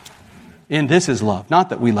love. And this is love. Not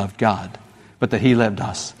that we loved God, but that he loved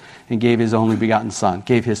us and gave his only begotten Son,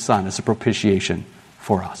 gave his Son as a propitiation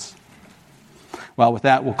for us. Well, with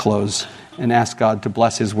that, we'll close and ask God to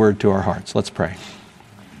bless his word to our hearts. Let's pray.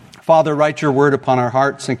 Father, write your word upon our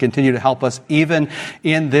hearts and continue to help us even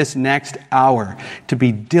in this next hour to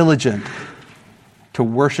be diligent to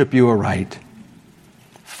worship you aright.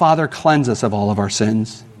 Father, cleanse us of all of our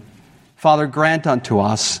sins. Father, grant unto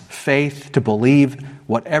us faith to believe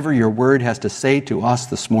whatever your word has to say to us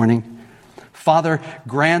this morning. Father,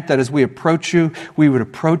 grant that as we approach you, we would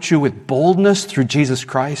approach you with boldness through Jesus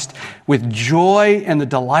Christ, with joy and the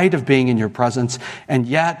delight of being in your presence, and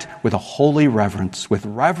yet with a holy reverence, with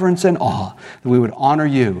reverence and awe, that we would honor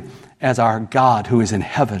you as our God who is in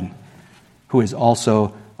heaven, who is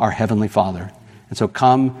also our heavenly Father. And so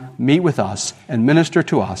come, meet with us, and minister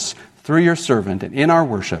to us through your servant and in our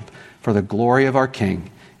worship for the glory of our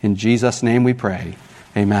King. In Jesus' name we pray.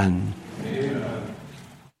 Amen.